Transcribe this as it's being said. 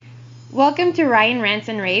Welcome to Ryan Rants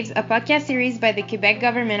and Raves, a podcast series by the Quebec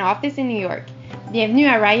Government Office in New York. Bienvenue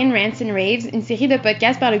à Ryan Rants and Raves, une série de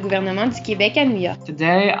podcasts par le gouvernement du Québec à New York.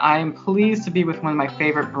 Today, I'm pleased to be with one of my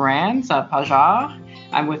favorite brands, Pajar.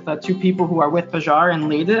 I'm with two people who are with Pajar and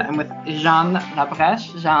lead it. I'm with Jeanne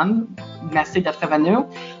Labrèche. Jeanne, merci d'être venu.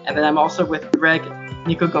 And then I'm also with Greg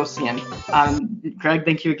Nikogossian. Greg,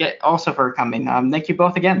 thank you again also for coming. Thank you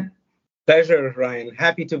both again. Pleasure, Ryan.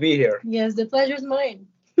 Happy to be here. Yes, the pleasure's mine.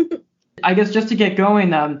 I guess just to get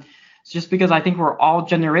going, just because I think we're all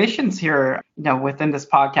generations here, within this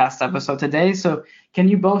podcast episode today. So can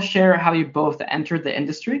you both share how you both entered the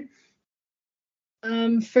industry?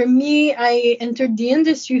 For me, I entered the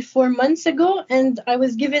industry 4 months ago, and I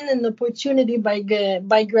was given an opportunity by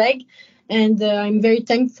Greg, and I'm very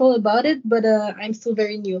thankful about it, but I'm still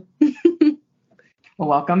very new. Well,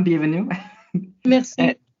 welcome, bienvenue.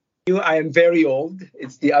 Merci. I am very old.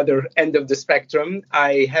 It's the other end of the spectrum.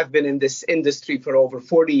 I have been in this industry for over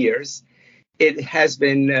 40 years. It has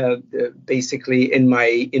been basically in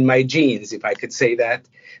my genes, if I could say that.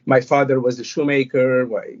 My father was a shoemaker.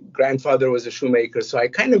 My grandfather was a shoemaker. So I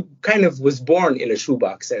kind of was born in a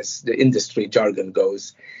shoebox, as the industry jargon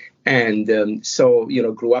goes. And so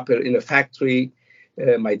grew up in a factory,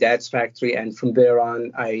 my dad's factory. And from there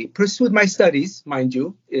on, I pursued my studies, mind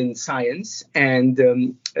you, in science.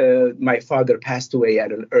 And my father passed away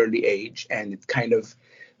at an early age, and it kind of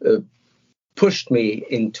pushed me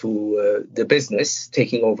into the business,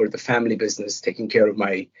 taking over the family business, taking care of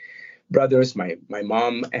my brothers, my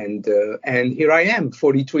mom, and here I am,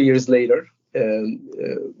 42 years later,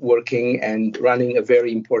 working and running a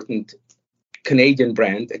very important Canadian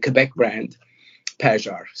brand, a Quebec brand,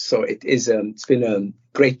 Pajar. So it's been a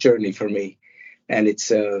great journey for me, and it's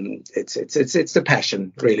the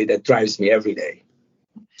passion really that drives me every day.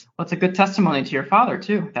 Well, it's a good testimony to your father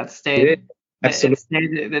too. That stayed.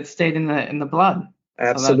 Absolutely. That stayed in the blood.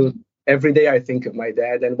 Absolutely. So every day I think of my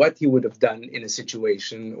dad and what he would have done in a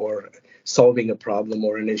situation or solving a problem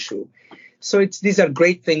or an issue. So these are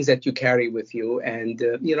great things that you carry with you. And,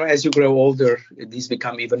 as you grow older, these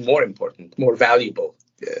become even more important, more valuable,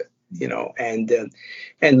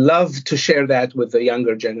 and love to share that with the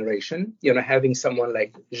younger generation, having someone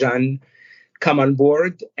like Jeanne come on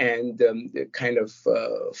board and kind of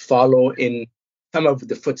follow in some of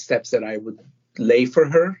the footsteps that I would lay for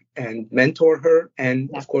her and mentor her, and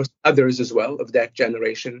of course others as well of that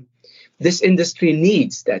generation. This industry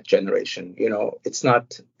needs that generation. It's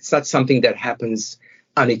not something that happens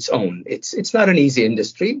on its own. It's not an easy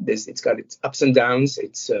industry. It's got its ups and downs.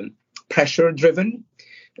 It's pressure driven.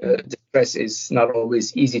 The stress is not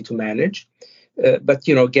always easy to manage. But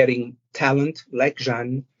getting talent like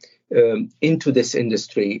Jeanne into this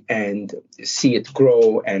industry and see it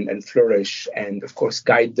grow and flourish, and of course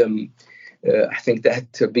guide them. I think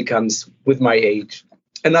that becomes, with my age,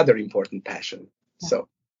 another important passion. So,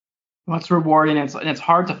 well, it's rewarding, and it's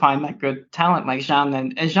hard to find that good talent like Jeanne.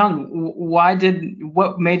 And Jeanne,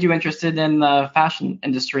 what made you interested in the fashion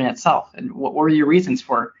industry in itself, and what were your reasons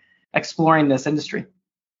for exploring this industry?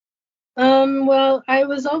 Well, I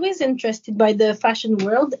was always interested by the fashion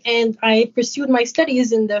world, and I pursued my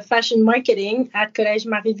studies in the fashion marketing at Collège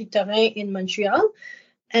Marie-Victorin in Montreal.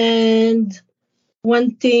 And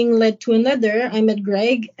one thing led to another. I met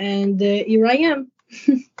Greg, and here I am.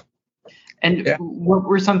 And what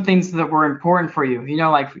were some things that were important for you?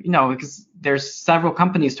 Because there's several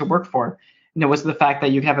companies to work for. Was it the fact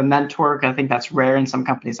that you have a mentor? I think that's rare, and some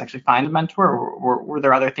companies actually find a mentor. Or were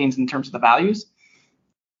there other things in terms of the values?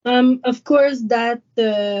 Of course, that,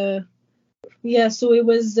 so it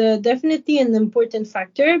was definitely an important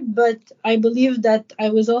factor, but I believe that I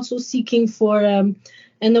was also seeking for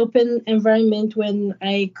an open environment when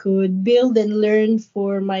I could build and learn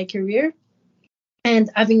for my career. And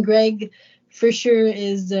having Greg, for sure,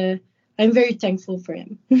 I'm very thankful for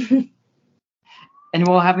him. And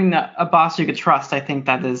having a boss you could trust, I think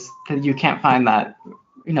that you can't find that,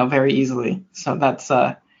 very easily. So that's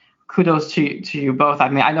kudos to you both. I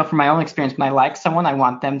mean, I know from my own experience, when I like someone, I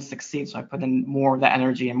want them to succeed. So I put in more of the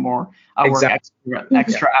energy and more work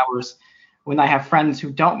extra hours. When I have friends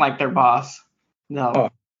who don't like their boss, they'll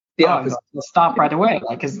stop right away.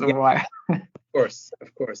 Why?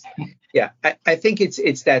 Of course. Yeah, I think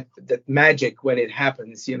it's that magic when it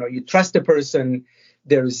happens. You trust a person.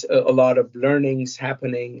 There's a lot of learnings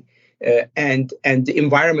happening, and the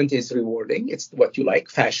environment is rewarding. It's what you like,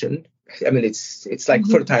 fashion. I mean, it's like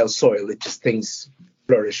fertile soil. It just things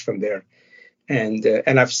flourish from there. And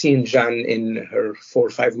I've seen Jeanne in her 4 or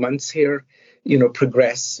 5 months here,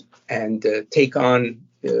 progress and take on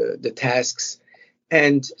the tasks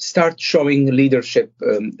and start showing leadership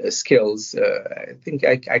skills. I think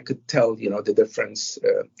I could tell, the difference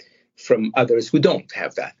from others who don't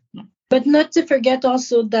have that. But not to forget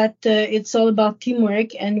also that it's all about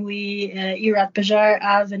teamwork, and we here at Pajar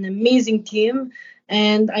have an amazing team,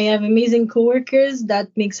 and I have amazing coworkers that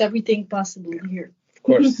makes everything possible here. Of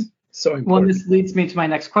course, so important. Well, this leads me to my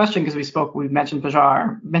next question, because we mentioned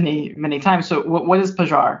Pajar many times. So what is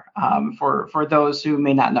Pajar for those who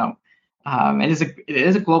may not know? It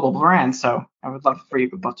is a global brand, so I would love for you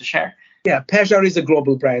both to share. Yeah, Pajar is a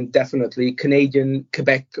global brand, definitely. Canadian,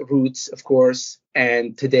 Quebec roots, of course,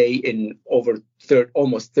 and today in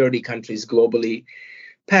almost 30 countries globally.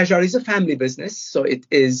 Pajar is a family business, so it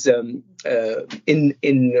is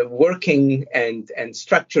in working and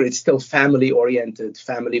structure, it's still family-oriented,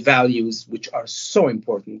 family values, which are so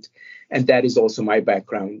important. And that is also my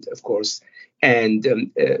background, of course.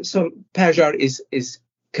 And so Pajar is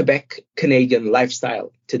Quebec Canadian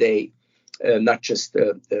lifestyle today. Not just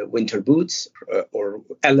winter boots or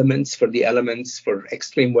elements for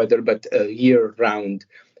extreme weather, but a year-round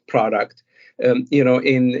product.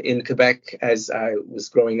 In Quebec, as I was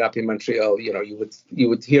growing up in Montreal, you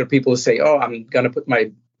would hear people say, "Oh, I'm gonna put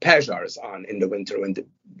my Pajars on in the winter when the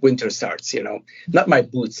winter starts." Not my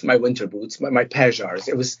boots, my winter boots, but my Pajars.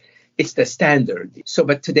 It's the standard. So,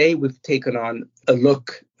 but today we've taken on a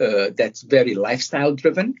look that's very lifestyle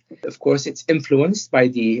driven. Of course, it's influenced by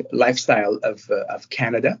the lifestyle of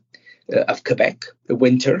Canada, of Quebec, the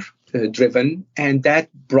winter driven, and that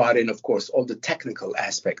brought in, of course, all the technical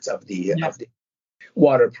aspects of the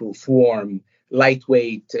waterproof, warm,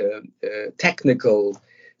 lightweight, technical,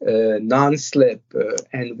 non-slip,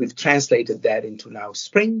 and we've translated that into now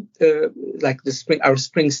spring. Our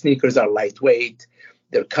spring sneakers are lightweight.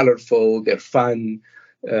 They're colorful, they're fun,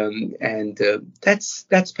 and that's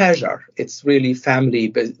Pajar. It's really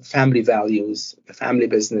family values, a family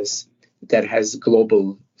business that has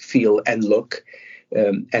global feel and look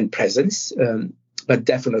and presence, but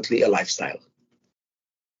definitely a lifestyle.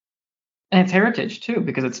 And it's heritage too,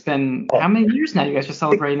 because it's been how many years now? You guys are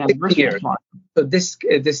celebrating anniversary. So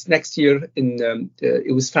this next year,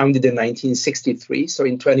 it was founded in 1963. So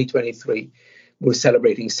in 2023, we're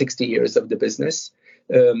celebrating 60 years of the business.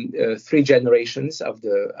 3 generations of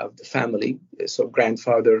the family, so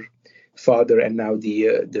grandfather, father, and now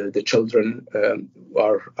the children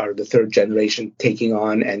are the 3rd generation taking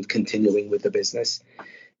on and continuing with the business.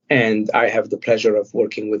 And I have the pleasure of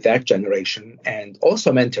working with that generation and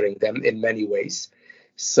also mentoring them in many ways.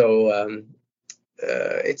 So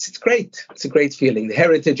it's great. It's a great feeling. The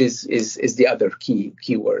heritage is the other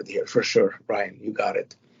key word here for sure. Ryan, you got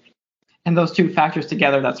it. And those two factors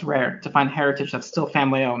together, that's rare to find heritage that's still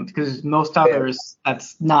family owned, because most others,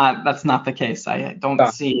 that's not the case. I don't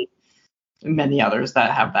see many others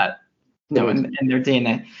that have that, in their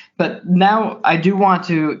DNA. But now I do want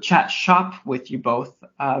to chat shop with you both.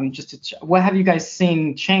 What have you guys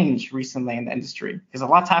seen change recently in the industry? Because a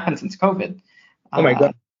lot's happened since COVID. Oh my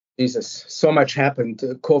God, Jesus, so much happened.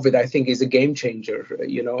 COVID, I think, is a game changer.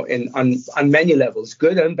 And on many levels,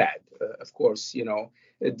 good and bad. Of course,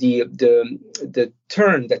 the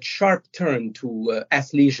turn, that sharp turn to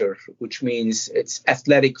athleisure, which means it's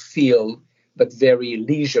athletic feel but very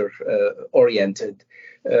leisure oriented.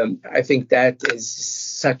 I think that is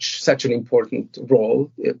such an important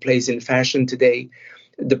role it plays in fashion today.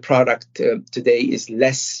 The product today is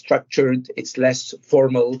less structured, it's less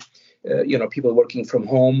formal. People working from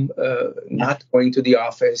home, not going to the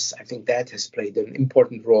office. I think that has played an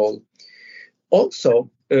important role. Also,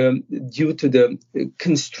 due to the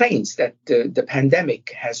constraints that the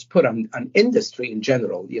pandemic has put on industry in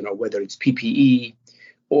general, whether it's PPE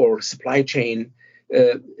or supply chain,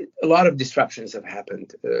 a lot of disruptions have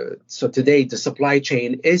happened. So today the supply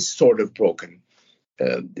chain is sort of broken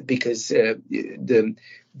because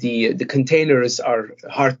the containers are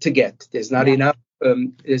hard to get. There's not enough.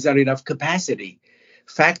 There's not enough capacity.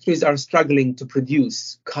 Factories are struggling to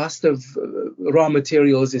produce. Cost of raw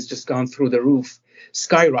materials has just gone through the roof,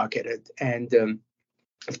 skyrocketed. And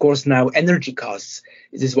of course, now energy costs,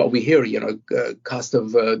 this is what we hear, cost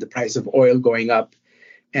of the price of oil going up.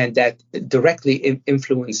 And that directly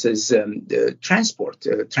influences the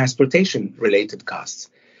transportation related costs.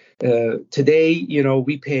 Today,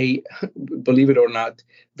 we pay, believe it or not,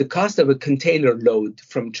 the cost of a container load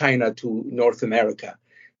from China to North America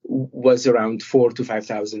was around $4,000 to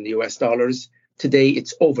 $5,000 US. Today,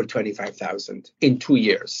 it's over $25,000 in 2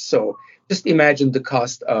 years. So just imagine the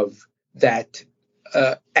cost of that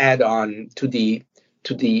add-on to the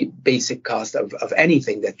basic cost of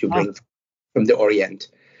anything that you bring from the Orient.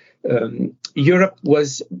 Europe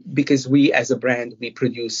was because we, as a brand, we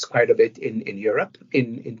produce quite a bit in Europe,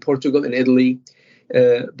 in Portugal and Italy,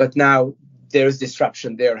 but now there's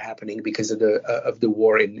disruption there happening because of the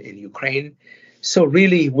war in Ukraine. So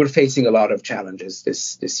really, we're facing a lot of challenges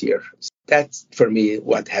this year. That's, for me,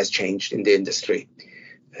 what has changed in the industry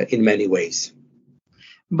in many ways.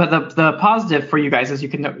 But the positive for you guys is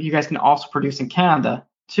you guys can also produce in Canada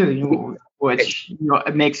too, which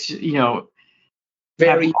it makes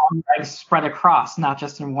very spread across, not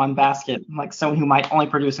just in one basket. Like someone who might only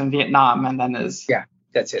produce in Vietnam and then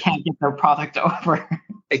that's it. Can't get their product over.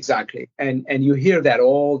 Exactly, and you hear that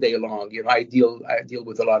all day long. I deal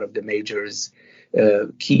with a lot of the majors,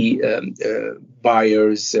 key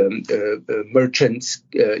buyers, merchants,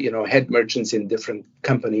 head merchants in different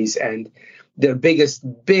companies, and their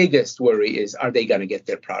biggest worry is, are they going to get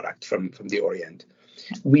their product from the Orient?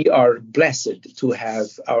 We are blessed to have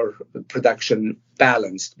our production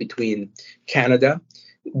balanced between Canada,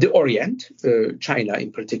 the Orient, China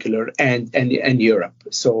in particular, and Europe.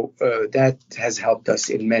 So that has helped us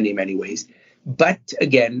in many, many ways. But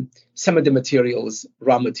again, some of the materials,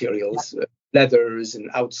 raw materials, leathers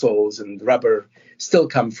and outsoles and rubber still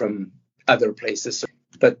come from other places.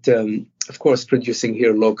 But of course, producing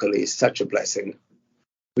here locally is such a blessing.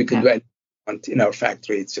 We can do anything we want in our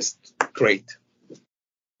factory. It's just great.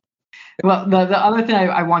 Well, the other thing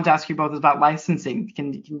I want to ask you both is about licensing.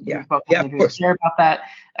 Can you both share about that?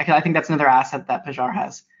 I think that's another asset that Pajar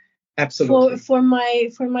has. Absolutely. For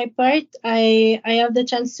my part, I have the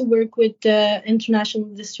chance to work with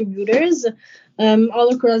international distributors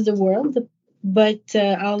all across the world. But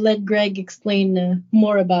I'll let Greg explain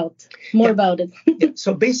more about it.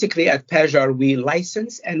 So basically, at Pajar, we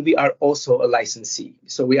license and we are also a licensee.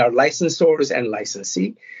 So we are licensors and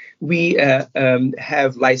licensee. We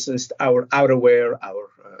have licensed our outerwear,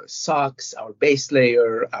 our socks, our base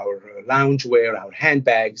layer, our loungewear, our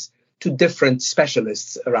handbags to different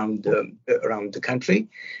specialists around the country,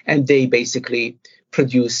 and they basically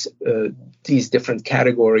produce these different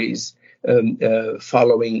categories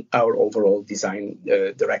following our overall design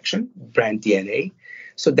direction, brand DNA.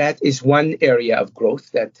 So that is one area of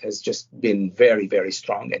growth that has just been very, very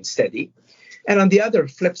strong and steady. And on the other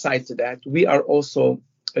flip side to that, we are also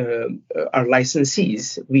our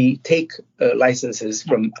licensees. We take licenses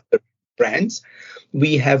from other brands.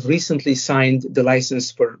 We have recently signed the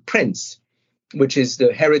license for Prince, which is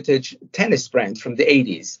the heritage tennis brand from the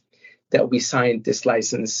 80s. That we signed this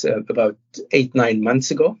license about 8-9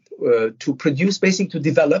 months ago to produce, basically to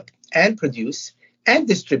develop and produce and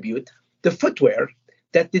distribute the footwear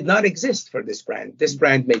that did not exist for this brand. This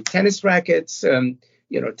brand made tennis rackets,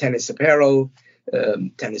 tennis apparel,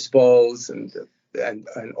 tennis balls, and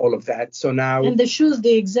all of that. So now, and the shoes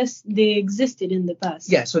they existed in the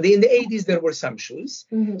past. Yeah. So in the 80s there were some shoes.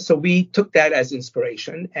 Mm-hmm. So we took that as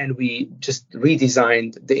inspiration and we just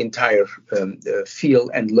redesigned the entire feel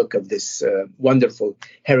and look of this wonderful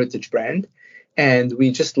heritage brand. And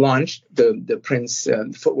we just launched the Prince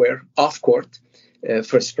footwear off court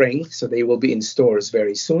for spring. So they will be in stores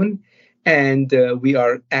very soon. And we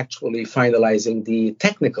are actually finalizing the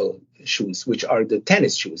technical shoes, which are the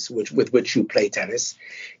tennis shoes, with which you play tennis.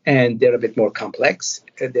 And they're a bit more complex.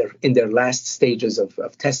 They're in their last stages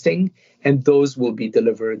of testing. And those will be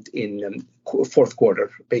delivered in fourth quarter,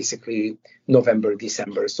 basically November,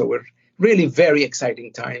 December. So we're really very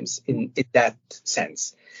exciting times in that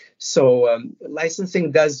sense. So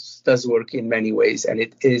licensing does work in many ways, and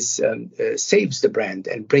it is saves the brand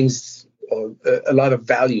and brings a lot of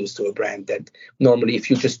values to a brand that normally, if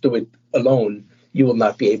you just do it alone, you will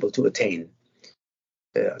not be able to attain.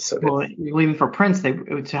 Even for Prince,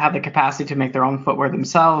 to have the capacity to make their own footwear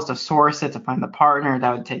themselves, to source it, to find the partner,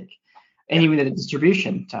 that would take, and even the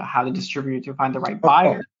distribution, to how to distribute, to find the right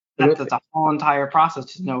buyer. That's a whole entire process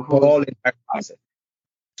to know who. Whole entire process.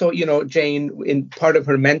 So, Jane, in part of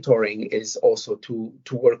her mentoring is also to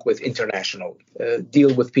work with international,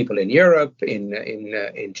 deal with people in Europe,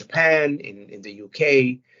 in Japan, in the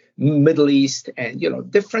UK, Middle East, and,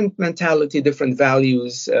 different mentality, different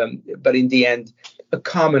values, but in the end, a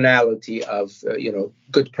commonality of,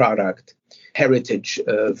 good product, heritage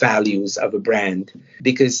values of a brand.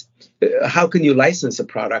 Because how can you license a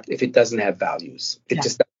product if it doesn't have values? It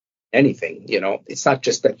just doesn't. Anything, it's not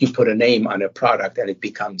just that you put a name on a product and it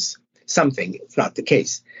becomes something. It's not the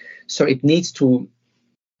case. So it needs to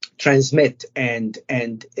transmit and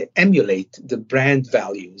emulate the brand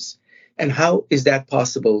values. And how is that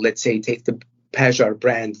possible? Let's say take the Pajar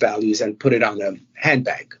brand values and put it on a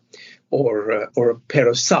handbag or a pair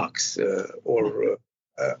of socks or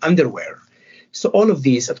underwear. So all of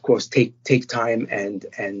these, of course, take time and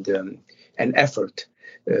effort.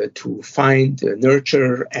 to find,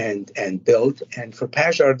 nurture, and build. And for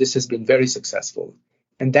Pajar, this has been very successful.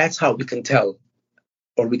 And that's how we can tell,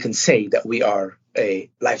 or we can say that we are a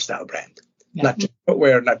lifestyle brand, not just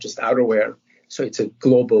footwear, not just outerwear. So it's a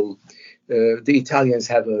global. The Italians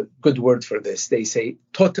have a good word for this. They say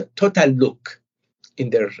total look in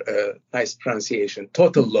their nice pronunciation.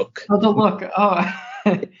 Total look. Total look. Oh.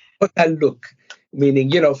 Total look,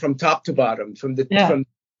 meaning from top to bottom, from the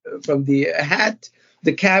hat,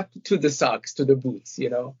 the cap to the socks to the boots.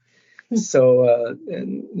 So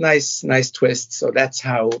nice twist. So that's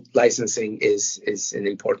how licensing is an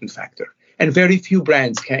important factor, and very few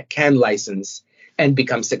brands can license and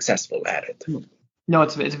become successful at it. No,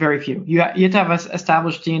 it's very few. You have to have an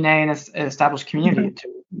established DNA and an established community to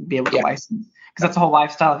be able to license, because that's a whole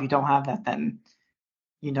lifestyle. If you don't have that, then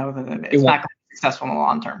it's not going to be successful in the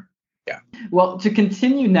long term. Yeah. Well, to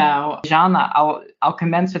continue now, Jana, I'll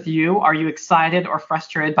commence with you. Are you excited or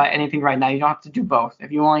frustrated by anything right now? You don't have to do both.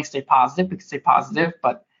 If you want to stay positive, we can stay positive.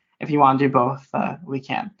 But if you want to do both, we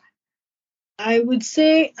can. I would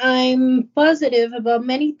say I'm positive about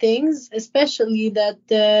many things, especially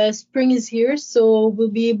that spring is here, so we'll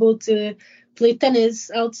be able to play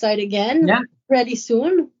tennis outside again pretty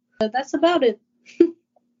soon. But that's about it.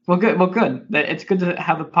 Well, good. It's good to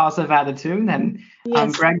have a positive attitude. And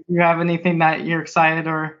yes. Greg, do you have anything that you're excited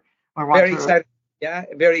or want Very excited. Yeah,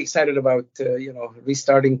 very excited about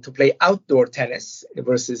restarting to play outdoor tennis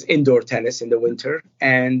versus indoor tennis in the winter.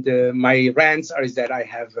 And my rants is that I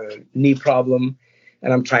have a knee problem,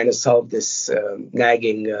 and I'm trying to solve this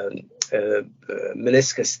nagging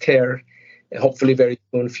meniscus tear. And hopefully, very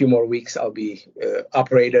soon, a few more weeks, I'll be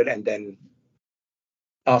operated, and then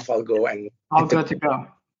off I'll go. And all good to go.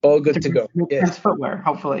 All good to go. Yes. Footwear,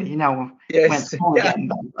 hopefully, Yes.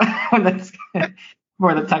 When that's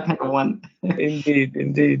for the technical one.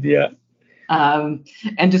 Indeed, yeah. And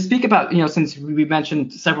to speak about, since we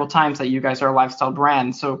mentioned several times that you guys are a lifestyle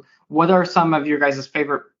brand, so what are some of your guys'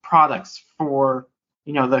 favorite products for,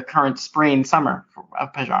 the current spring, summer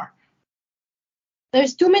of Pajar?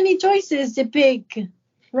 There's too many choices to pick.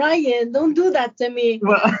 Ryan, don't do that to me.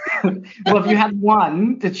 Well, if you had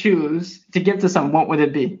one to choose to give to someone, what would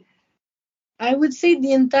it be? I would say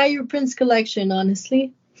the entire Prince collection,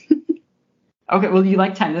 honestly. Okay, well, you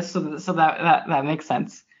like tennis, so that makes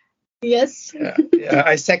sense. Yes. Yeah,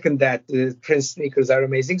 I second that. The Prince sneakers are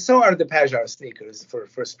amazing. So are the Pajar sneakers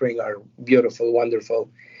for spring, are beautiful, wonderful,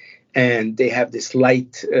 and they have this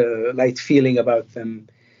light feeling about them.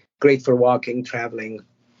 Great for walking, traveling.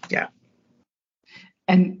 Yeah.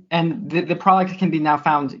 And the product can be now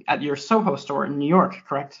found at your Soho store in New York,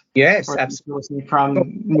 correct? Yes, or absolutely.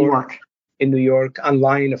 From New York. In New York,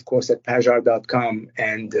 online, of course, at pajar.com,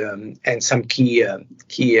 and some key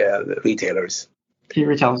retailers. Key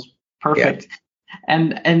retailers, perfect. Yeah.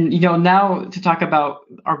 And now to talk about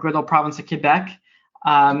our good old province of Quebec.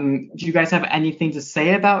 Do you guys have anything to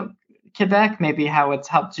say about Quebec? Maybe how it's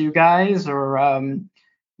helped you guys, or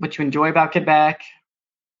what you enjoy about Quebec?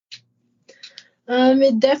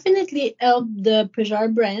 It definitely helped the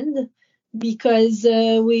Pajar brand, because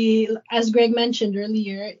we, as Greg mentioned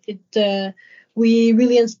earlier, we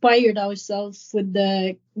really inspired ourselves with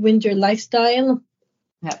the winter lifestyle.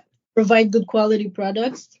 Yeah. Provide good quality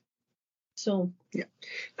products. So. Yeah,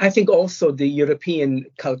 I think also the European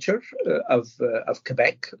culture of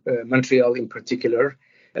Quebec, Montreal in particular,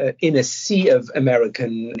 in a sea of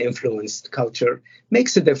American influenced culture,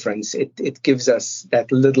 makes a difference. It gives us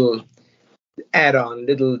that little add-on,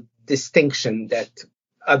 little distinction that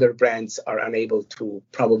other brands are unable to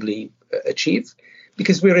probably achieve,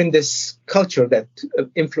 because we're in this culture that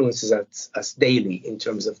influences us daily in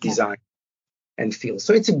terms of design and feel.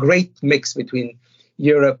 So it's a great mix between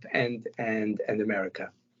Europe and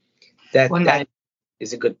America. That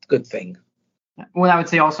is a good thing. Well, I would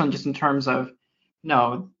say also just in terms of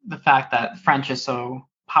the fact that French is so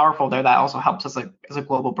powerful there, that also helps us as a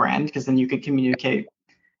global brand, because then you could communicate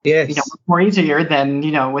more easier than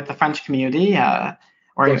with the French community.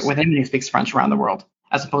 Or with anyone who speaks French around the world,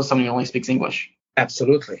 as opposed to someone who only speaks English.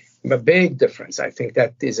 Absolutely, a big difference. I think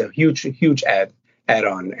that is a huge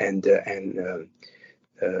add-on and an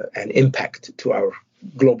impact to our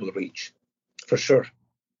global reach, for sure.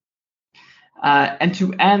 And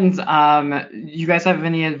to end, you guys have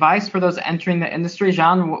any advice for those entering the industry?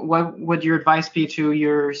 Jean, what would your advice be to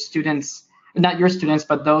your students, not your students,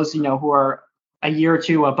 but those who are a year or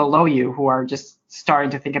two below you, who are just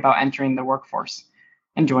starting to think about entering the workforce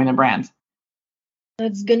and join a brand?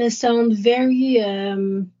 That's gonna sound very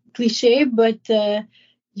cliche, but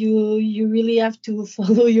you really have to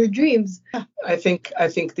follow your dreams. I think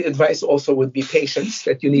the advice also would be patience,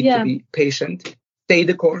 that you need to be patient, stay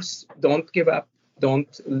the course. Don't give up. Don't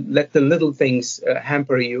let the little things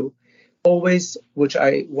hamper you. Always,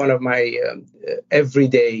 one of my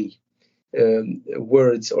everyday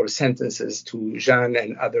words or sentences to Jean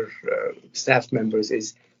and other staff members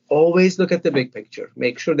is always look at the big picture.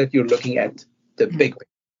 Make sure that you're looking at the big picture.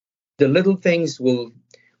 The little things will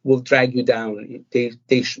drag you down.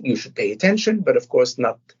 You should pay attention, but of course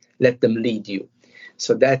not let them lead you.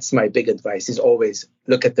 So that's my big advice, is always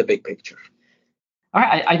look at the big picture. All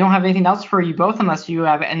right, I don't have anything else for you both unless you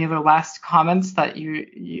have any other last comments that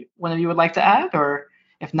you one of you would like to add, or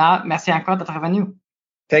if not, merci encore d'être venu.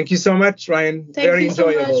 Thank you so much, Ryan. Very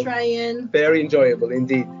enjoyable. So much, Ryan. Very enjoyable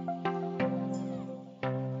indeed.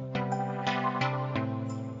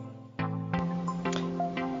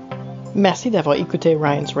 Merci d'avoir écouté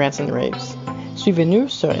Ryan's Rants and Raves. Suivez-nous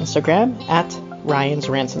sur Instagram @Ryan's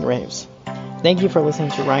Rants and Raves. Thank you for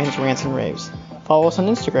listening to Ryan's Rants and Raves. Follow us on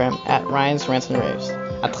Instagram @Ryan's Rants and Raves.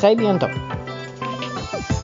 À très bientôt.